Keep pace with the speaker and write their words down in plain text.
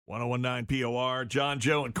1019 POR, John,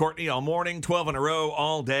 Joe, and Courtney all morning, 12 in a row,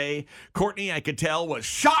 all day. Courtney, I could tell, was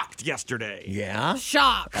shocked yesterday. Yeah?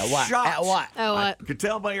 Shocked. At what? Shocked. At what? Oh, I what? could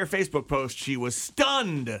tell by your Facebook post she was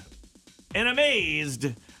stunned and amazed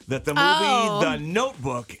that the movie The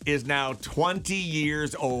Notebook is now 20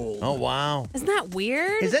 years old. Oh, wow. Isn't that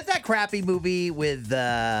weird? Is that crappy movie with,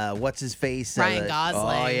 what's his face? Ryan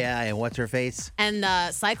Gosling. Oh, yeah. And what's her face? And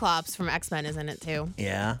Cyclops from X-Men is in it too.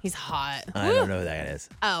 Yeah. He's hot. I don't know who that is.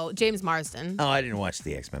 Oh, James Marsden. Oh, I didn't watch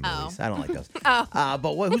the X-Men movies. I don't like those. Oh.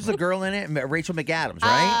 But who's the girl in it? Rachel McAdams,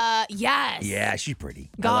 right? Yes. Yeah, she's pretty.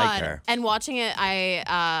 God. I like her. And watching it,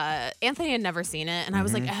 Anthony had never seen it, and I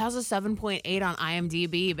was like, it has a 7.8 on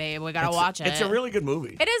IMDb, babe. We gotta watch it. It's a really good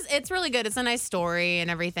movie. It is. It's really good. It's a nice story and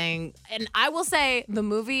everything. And I will say the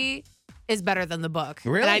movie is better than the book.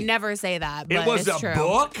 Really? And I never say that, but It was it's a true.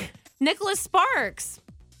 book? Nicholas Sparks.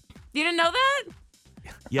 You didn't know that?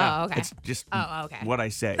 Yeah. Oh, okay. It's just Oh, okay. what I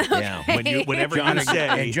say. Yeah. Whenever John, you say.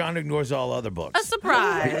 and John ignores all other A books.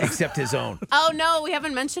 surprise. Except his own. Oh no, we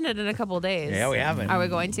haven't mentioned it in a couple days. Yeah, we haven't. Are we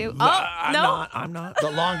going to? I'm not. The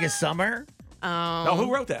Longest Summer? Oh,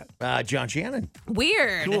 who wrote that? John Shannon.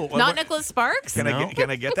 Weird. Cool. Not Nicholas Sparks? Can No.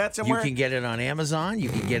 I get that You somewhere? can get it on Amazon. You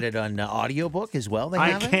can get it on audiobook as well. They I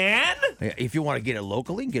have it. can? If you want to get it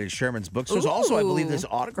locally, you can get it at Sherman's Bookstores. Also, I believe Ooh. there's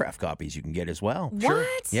autograph copies you can get as well. What?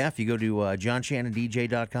 Yeah, if you go to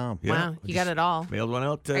johnshannondj.com. Wow, you got it all. Mailed one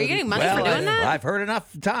out. Are you getting money for doing that? I've heard enough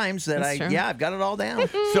times that That's true. I've got it all down.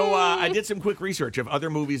 So I did some quick research of other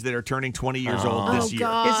movies that are turning 20 years old this Oh, year.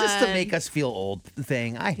 God. Is this to make us feel old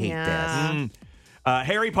thing? I hate Yeah.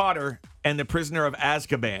 Harry Potter and the Prisoner of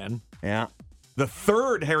Azkaban. this. Yeah. The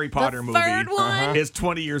third Harry Potter movie third one? is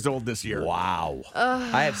 20 years old this year. Wow.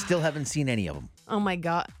 Still haven't seen any of them. Oh my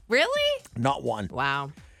God. Really? Not one.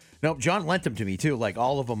 Wow. Nope, John lent them to me too, like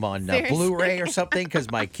all of them on Seriously? Blu-ray or something,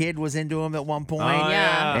 because my kid was into them at one point. Oh,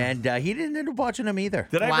 yeah. And he didn't end up watching them either.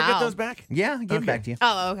 Did I ever get Wow. those back? Yeah, give them back to you.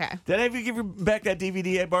 Oh, okay. Did I ever give you back that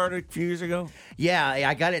DVD I borrowed a few years ago? Yeah,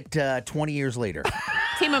 I got it 20 years later.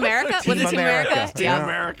 Team America? Was Team it Team America. America? Team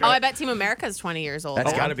America. Oh, I bet Team America is 20 years old.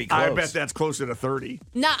 That's got to be close. I bet that's closer to 30.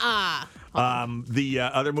 Nuh-uh. The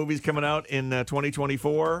other movies coming out in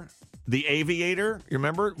 2024. The Aviator, you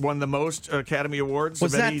remember, won the most Academy Awards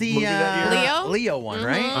Was of that any the movie that year. Leo? Leo one,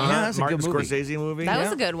 right? Uh-huh. Yeah, that's a Martin good movie. Scorsese movie. That Yeah.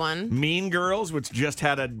 was a good one. Mean Girls, which just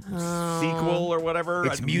had a sequel or whatever.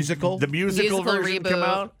 It's musical. The musical version reboot. come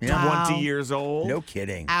out. Yeah. 20 Wow. years old. No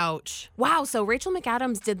kidding. Ouch. Wow, so Rachel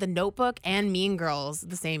McAdams did The Notebook and Mean Girls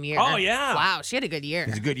the same year. Oh, yeah. Wow, she had a good year.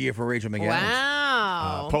 It's a good year for Rachel McAdams.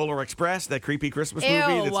 Wow. Polar Express, that creepy Christmas Ew.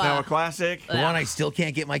 movie that's now a classic. The one I still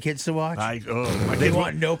can't get my kids to watch. My They kids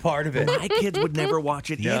want no part of it. my kids would never watch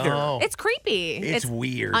it either. No. It's creepy. It's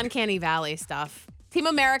weird. Uncanny Valley stuff. Team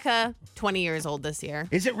America, 20 years old this year.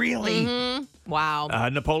 Is it really? Wow.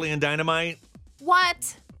 Napoleon Dynamite.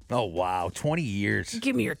 What? Oh, wow. 20 years.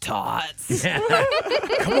 Give me your tots.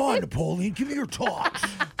 Come on, Napoleon. Give me your talks.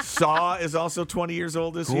 Saw is also 20 years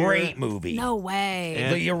old this year. Great movie. No way.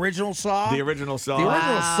 And- The original Saw? The original Saw. The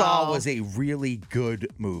original Wow. Saw was a really good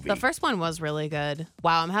movie. The first one was really good.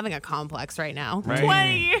 Wow, I'm having a complex right now. Right.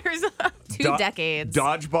 20 years. Two decades.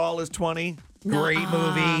 Dodgeball is 20. Great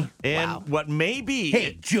movie. And Wow. what may be,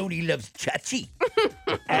 Hey, Joni loves Chachi.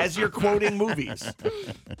 as you're quoting movies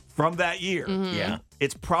from that year, Yeah.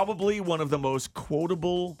 it's probably one of the most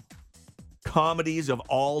quotable comedies of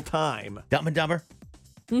all time. Dumb and Dumber?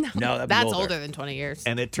 No, that'd be that's older. older than 20 years.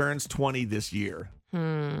 And it turns 20 this year.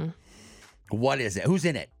 What is it? Who's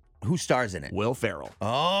in it? Who stars in it? Will Ferrell.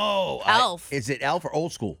 Oh. Elf. Is it Elf or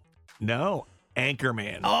Old School? No,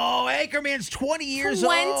 Anchorman. Oh, Anchorman's 20 years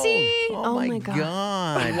 20? old. Oh my my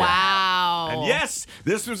God. Wow. And yes,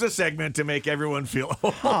 this was a segment to make everyone feel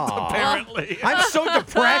old, apparently. I'm so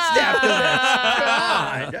depressed after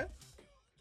this. God.